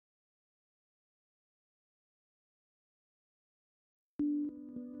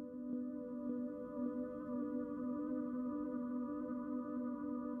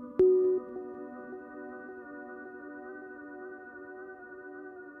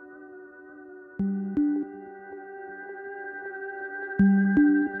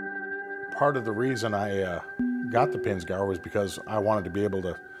Part of the reason I got the Pinzgauer was because I wanted to be able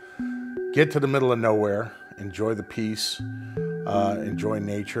to get to the middle of nowhere, enjoy the peace, enjoy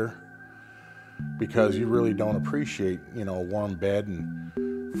nature, because you really don't appreciate, a warm bed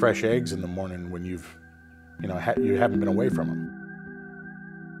and fresh eggs in the morning when you haven't been away from them.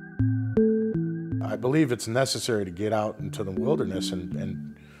 I believe it's necessary to get out into the wilderness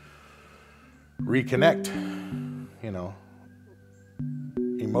and reconnect,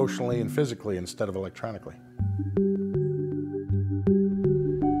 emotionally and physically instead of electronically.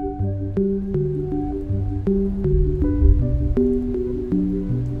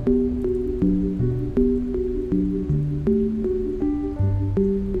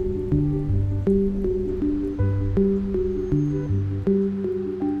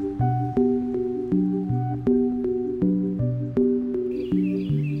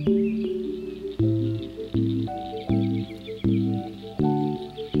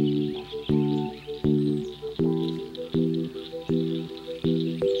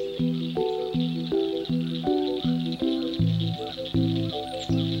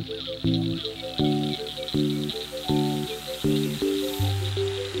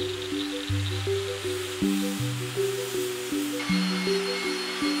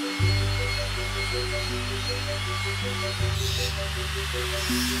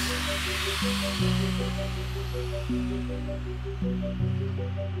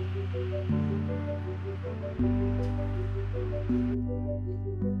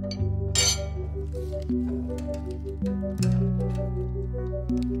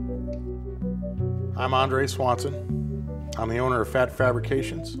 I'm Andre Swanson. I'm the owner of Fat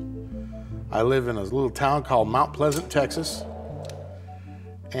Fabrications. I live in a little town called Mount Pleasant, Texas.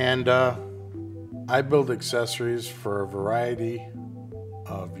 And I build accessories for a variety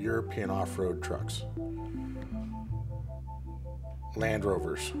of European off-road trucks. Land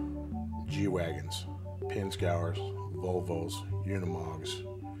Rovers, G-Wagons, Pinzgauers, Volvos, Unimogs.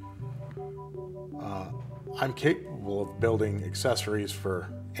 I'm capable of building accessories for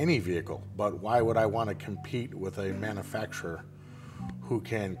any vehicle, but why would I want to compete with a manufacturer who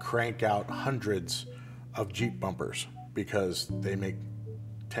can crank out hundreds of Jeep bumpers because they make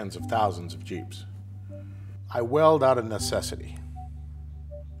tens of thousands of Jeeps? I weld out of necessity.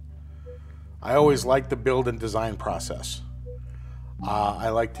 I always like the build and design process. I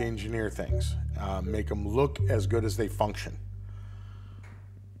like to engineer things, make them look as good as they function.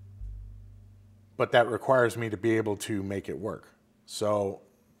 But that requires me to be able to make it work. So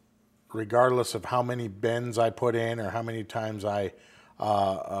regardless of how many bends I put in or how many times how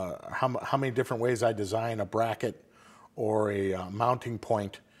many different ways I design a bracket or a mounting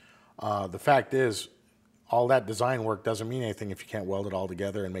point, the fact is all that design work doesn't mean anything if you can't weld it all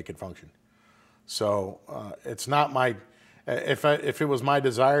together and make it function. So it's not my, if it was my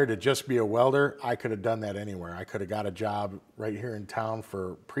desire to just be a welder, I could have done that anywhere. I could have got a job right here in town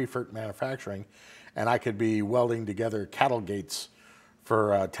for Prefert Manufacturing, and I could be welding together cattle gates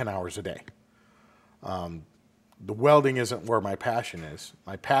for 10 hours a day. The welding isn't where my passion is.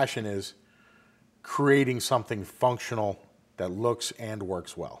 My passion is creating something functional that looks and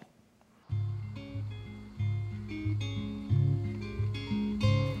works well.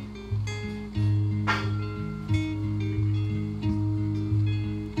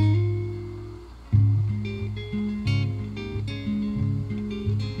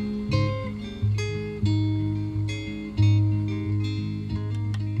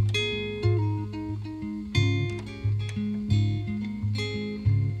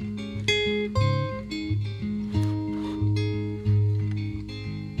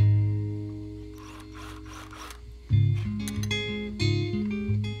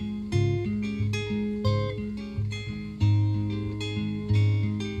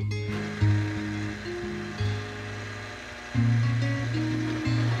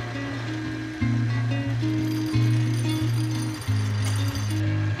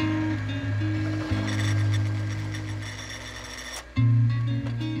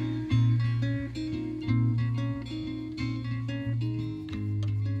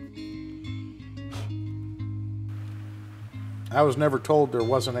 I was never told there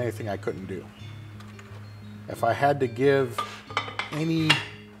wasn't anything I couldn't do. If I had to give any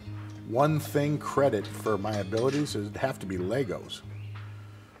one thing credit for my abilities, it'd have to be Legos.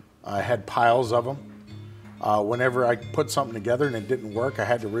 I had piles of them. Whenever I put something together and it didn't work, I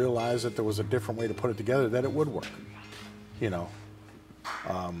had to realize that there was a different way to put it together that it would work.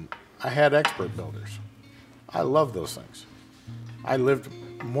 I had expert builders. I love those things. I lived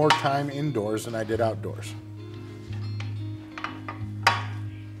more time indoors than I did outdoors.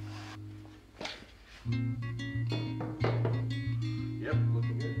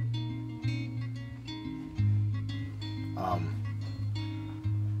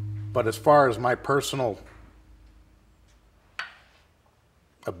 But as far as my personal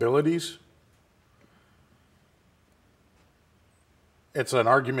abilities, it's an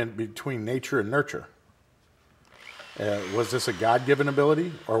argument between nature and nurture. Was this a God-given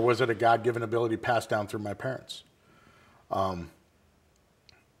ability, or was it a God-given ability passed down through my parents? I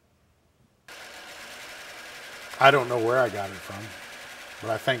don't know where I got it from, but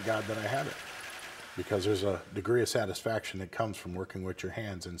I thank God that I had it, because there's a degree of satisfaction that comes from working with your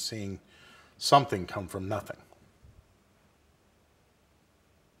hands and seeing something come from nothing.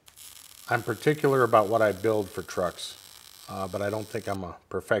 I'm particular about what I build for trucks, but I don't think I'm a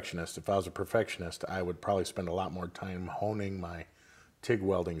perfectionist. If I was a perfectionist, I would probably spend a lot more time honing my TIG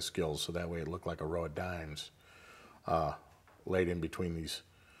welding skills, so that way it looked like a row of dimes laid in between these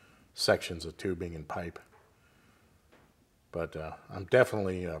sections of tubing and pipe. But I'm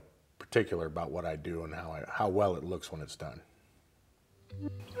definitely particular about what I do and how well it looks when it's done.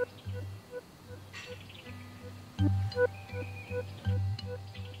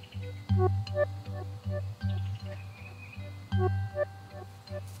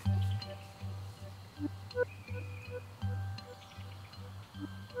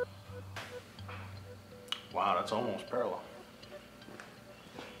 Wow, that's almost parallel.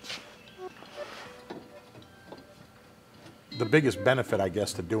 The biggest benefit, I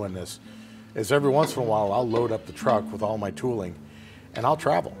guess, to doing this is every once in a while I'll load up the truck with all my tooling and I'll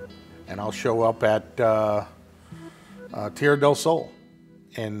travel. And I'll show up at Tierra del Sol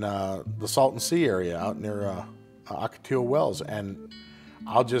in the Salton Sea area out near Ocotillo Wells. And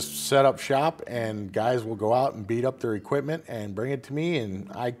I'll just set up shop and guys will go out and beat up their equipment and bring it to me,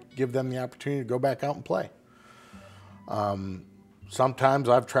 and I give them the opportunity to go back out and play. Sometimes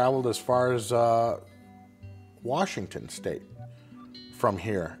I've traveled as far as Washington State from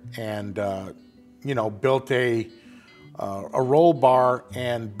here, and you know, built a roll bar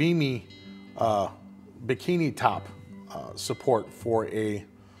and beamy bikini top support for a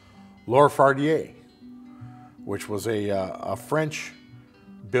Lorfardier, which was a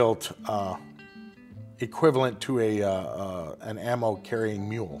French-built equivalent to an ammo carrying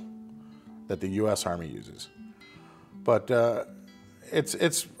mule that the U.S. Army uses. But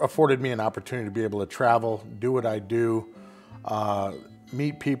it's afforded me an opportunity to be able to travel, do what I do,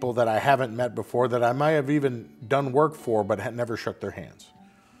 meet people that I haven't met before, that I might have even done work for but had never shook their hands.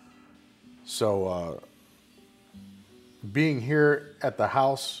 So being here at the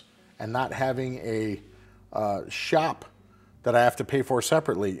house and not having a shop that I have to pay for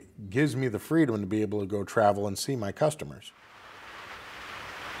separately gives me the freedom to be able to go travel and see my customers.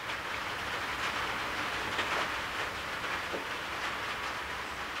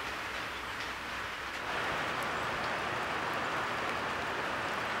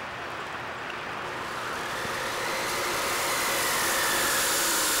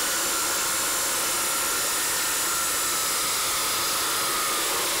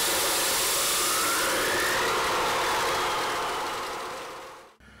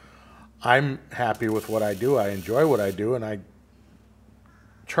 I'm happy with what I do. I enjoy what I do, and I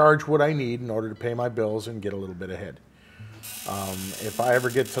charge what I need in order to pay my bills and get a little bit ahead. If I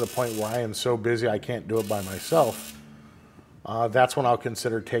ever get to the point where I am so busy I can't do it by myself, that's when I'll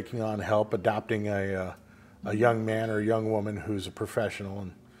consider taking on help, adopting a young man or a young woman who's a professional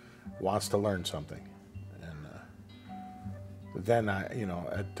and wants to learn something. And then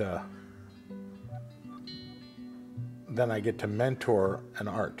then I get to mentor an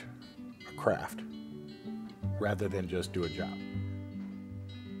art, craft, rather than just do a job.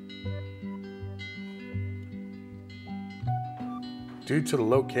 Due to the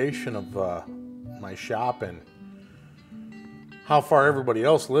location of my shop and how far everybody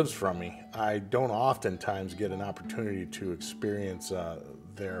else lives from me, I don't oftentimes get an opportunity to experience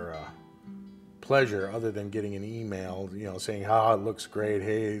their pleasure other than getting an email, you know, saying, "Oh, it looks great.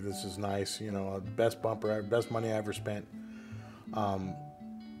 Hey, this is nice. You know, best bumper, best money I ever spent."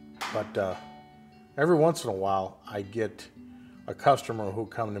 But every once in a while, I get a customer who'll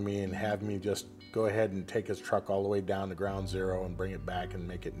come to me and have me just go ahead and take his truck all the way down to ground zero and bring it back and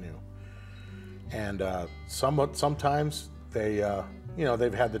make it new. And sometimes they, you know,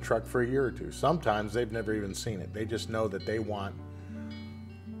 they've had the truck for a year or two. Sometimes they've never even seen it. They just know that they want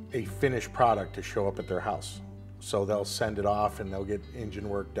a finished product to show up at their house. So they'll send it off and they'll get engine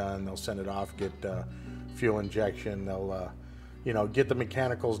work done. They'll send it off, get fuel injection. They'll you know, get the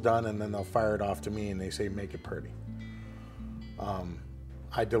mechanicals done, and then they'll fire it off to me, and they say, make it pretty.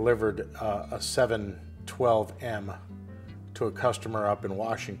 I delivered a 712M to a customer up in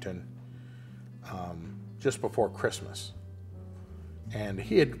Washington just before Christmas. And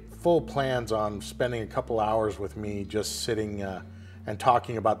he had full plans on spending a couple hours with me just sitting and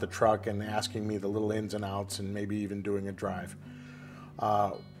talking about the truck and asking me the little ins and outs and maybe even doing a drive.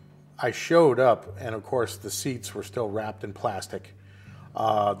 I showed up, and of course the seats were still wrapped in plastic.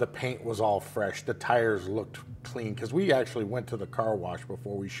 The paint was all fresh. The tires looked clean because we actually went to the car wash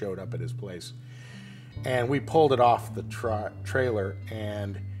before we showed up at his place. And we pulled it off the trailer,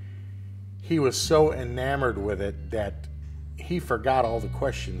 and he was so enamored with it that he forgot all the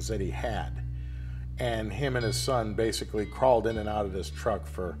questions that he had. And him and his son basically crawled in and out of this truck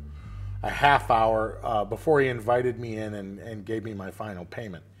for a half hour before he invited me in and gave me my final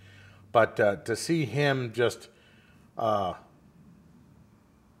payment. But to see him just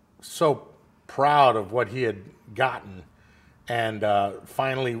so proud of what he had gotten and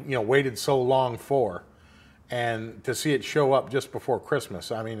finally, waited so long for, and to see it show up just before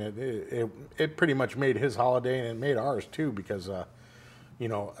Christmas, I mean, it pretty much made his holiday, and it made ours too, because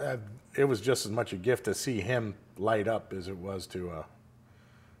it was just as much a gift to see him light up as it was to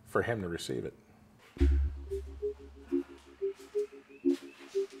for him to receive it.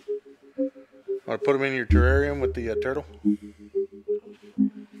 Want to put him in your terrarium with the turtle?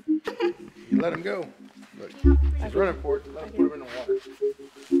 You let him go. Look, he's running for it. Let him put him in the water.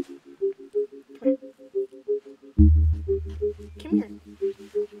 Come here.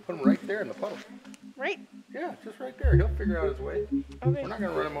 Put him right there in the puddle. Right? Yeah, just right there. He'll figure out his way. Okay. We're not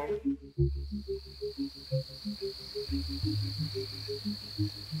going to run him over.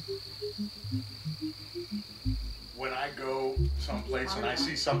 When I go someplace and I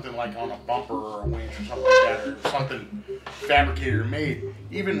see something like on a bumper or a winch or something like that, or something fabricated or made,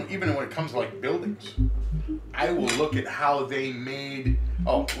 even when it comes to like buildings, I will look at how they made.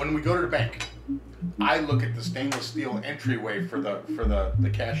 Oh, when we go to the bank, I look at the stainless steel entryway for the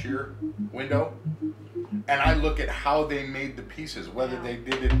cashier window, and I look at how they made the pieces, whether they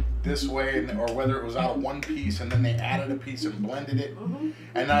did it this way or whether it was out of one piece and then they added a piece and blended it.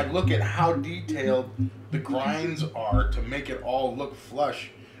 And I look at how detailed the grinds are to make it all look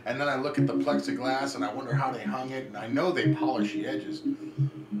flush. And then I look at the plexiglass and I wonder how they hung it. And I know they polish the edges.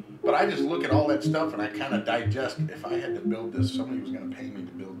 But I just look at all that stuff and I kind of digest, if I had to build this, somebody was going to pay me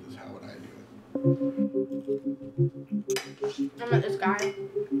to build this, how would I do it? I met this guy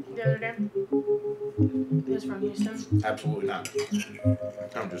the other day. He was from Houston. Absolutely not.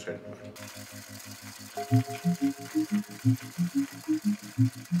 I'm just kidding.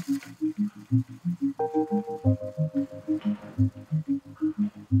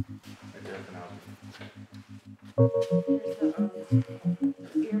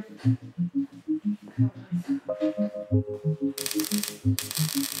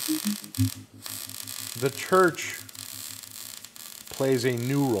 The church plays a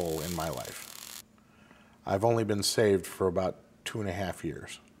new role in my life. I've only been saved for about 2.5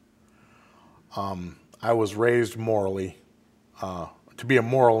 years. I was raised morally, to be a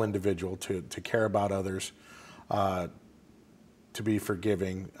moral individual, to care about others, to be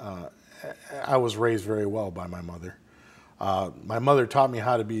forgiving. I was raised very well by my mother. My mother taught me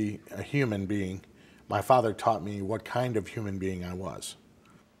how to be a human being. My father taught me what kind of human being I was.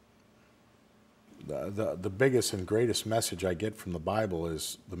 The biggest and greatest message I get from the Bible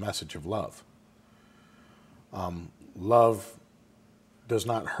is the message of love. Love does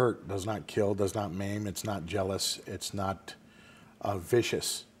not hurt, does not kill, does not maim, it's not jealous, it's not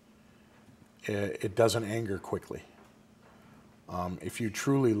vicious. It doesn't anger quickly. If you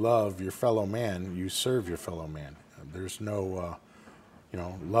truly love your fellow man, you serve your fellow man. There's no,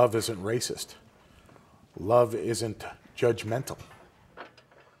 love isn't racist. Love isn't judgmental.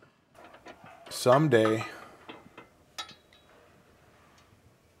 Someday,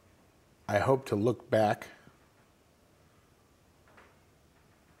 I hope to look back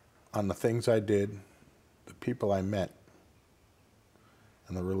on the things I did, the people I met,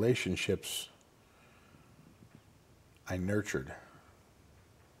 and the relationships I nurtured,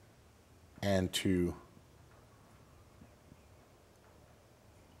 and to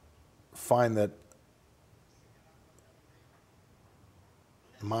find that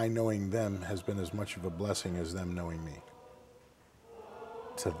my knowing them has been as much of a blessing as them knowing me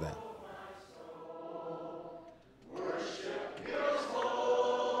to them.